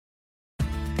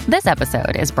This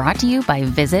episode is brought to you by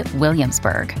Visit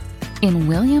Williamsburg. In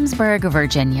Williamsburg,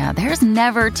 Virginia, there's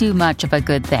never too much of a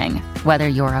good thing. Whether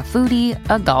you're a foodie,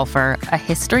 a golfer, a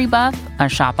history buff, a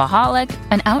shopaholic,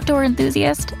 an outdoor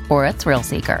enthusiast, or a thrill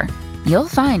seeker, you'll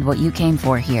find what you came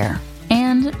for here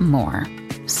and more.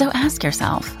 So ask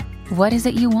yourself, what is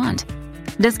it you want?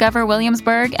 Discover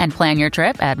Williamsburg and plan your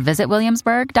trip at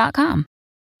visitwilliamsburg.com.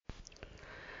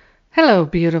 Hello,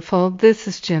 beautiful. This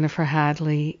is Jennifer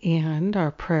Hadley, and our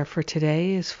prayer for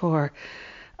today is for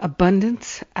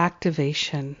abundance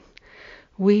activation.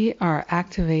 We are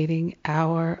activating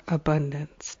our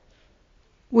abundance.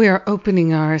 We are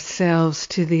opening ourselves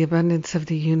to the abundance of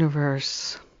the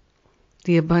universe,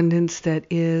 the abundance that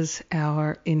is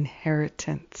our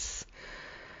inheritance.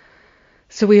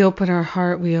 So we open our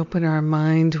heart, we open our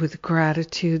mind with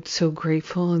gratitude, so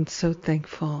grateful and so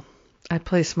thankful. I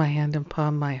place my hand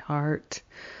upon my heart,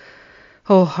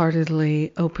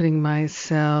 wholeheartedly opening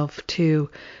myself to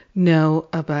know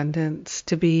abundance,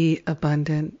 to be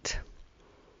abundant,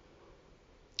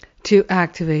 to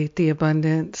activate the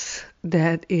abundance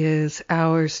that is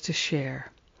ours to share.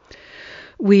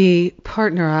 We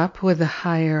partner up with the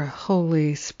higher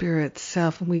Holy Spirit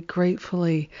self, and we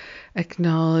gratefully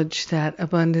acknowledge that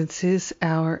abundance is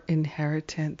our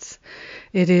inheritance.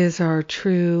 It is our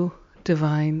true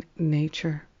divine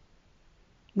nature.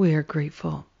 We are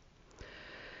grateful.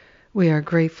 We are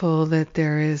grateful that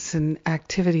there is an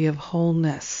activity of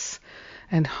wholeness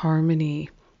and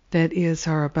harmony that is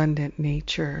our abundant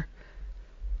nature.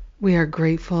 We are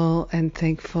grateful and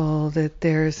thankful that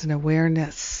there is an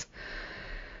awareness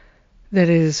that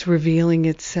is revealing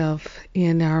itself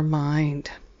in our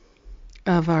mind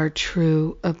of our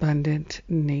true abundant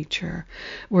nature.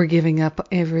 We're giving up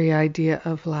every idea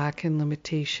of lack and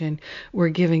limitation. We're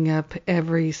giving up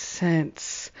every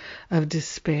sense of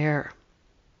despair.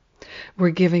 We're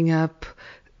giving up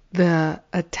the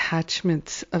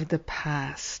attachments of the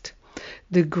past,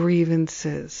 the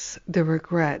grievances, the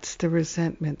regrets, the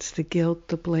resentments, the guilt,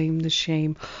 the blame, the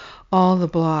shame, all the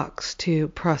blocks to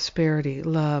prosperity,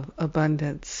 love,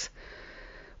 abundance.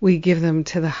 We give them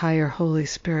to the higher Holy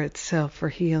Spirit self for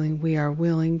healing. We are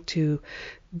willing to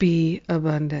be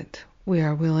abundant. We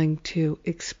are willing to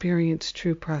experience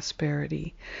true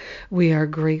prosperity. We are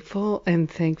grateful and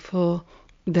thankful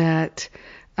that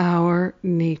our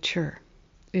nature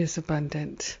is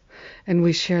abundant. And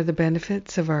we share the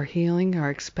benefits of our healing, our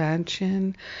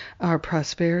expansion, our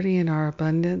prosperity, and our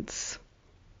abundance,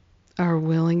 our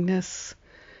willingness.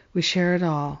 We share it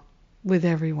all with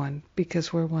everyone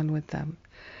because we're one with them.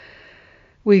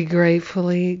 We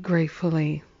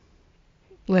gratefully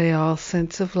lay all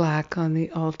sense of lack on the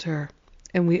altar,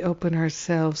 and we open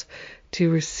ourselves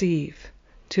to receive,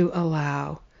 to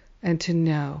allow, and to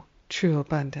know true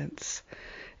abundance.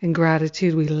 In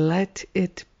gratitude, we let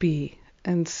it be,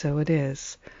 and so it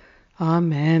is.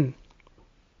 Amen.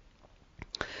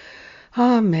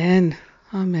 Amen.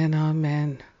 Amen.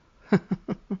 Amen.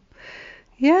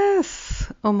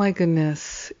 Yes. Oh my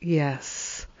goodness.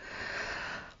 Yes.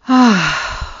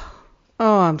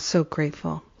 Oh, I'm so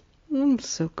grateful. I'm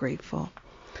so grateful.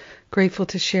 Grateful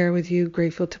to share with you,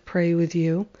 grateful to pray with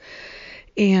you,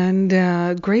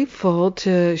 and grateful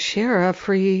to share a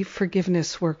free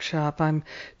forgiveness workshop. I'm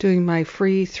doing my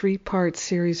free 3-part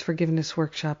series forgiveness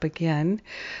workshop again,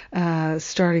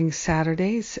 starting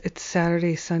Saturdays. It's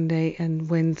Saturday, Sunday, and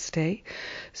Wednesday.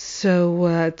 So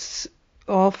it's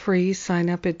all free. Sign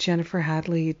up at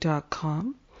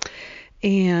jenniferhadley.com.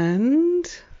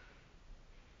 And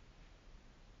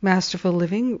Masterful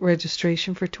Living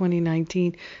registration for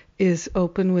 2019 is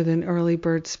open with an early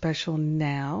bird special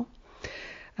now.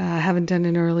 I haven't done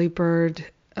an early bird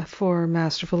for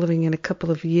Masterful Living in a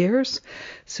couple of years,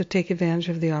 so take advantage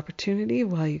of the opportunity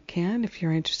while you can if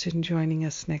you're interested in joining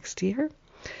us next year.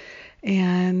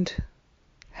 And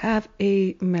have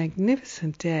a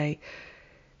magnificent day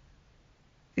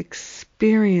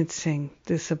experiencing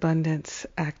this abundance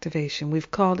activation.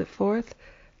 We've called it forth.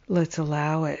 Let's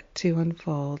allow it to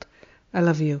unfold. I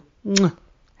love you.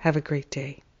 Have a great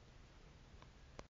day.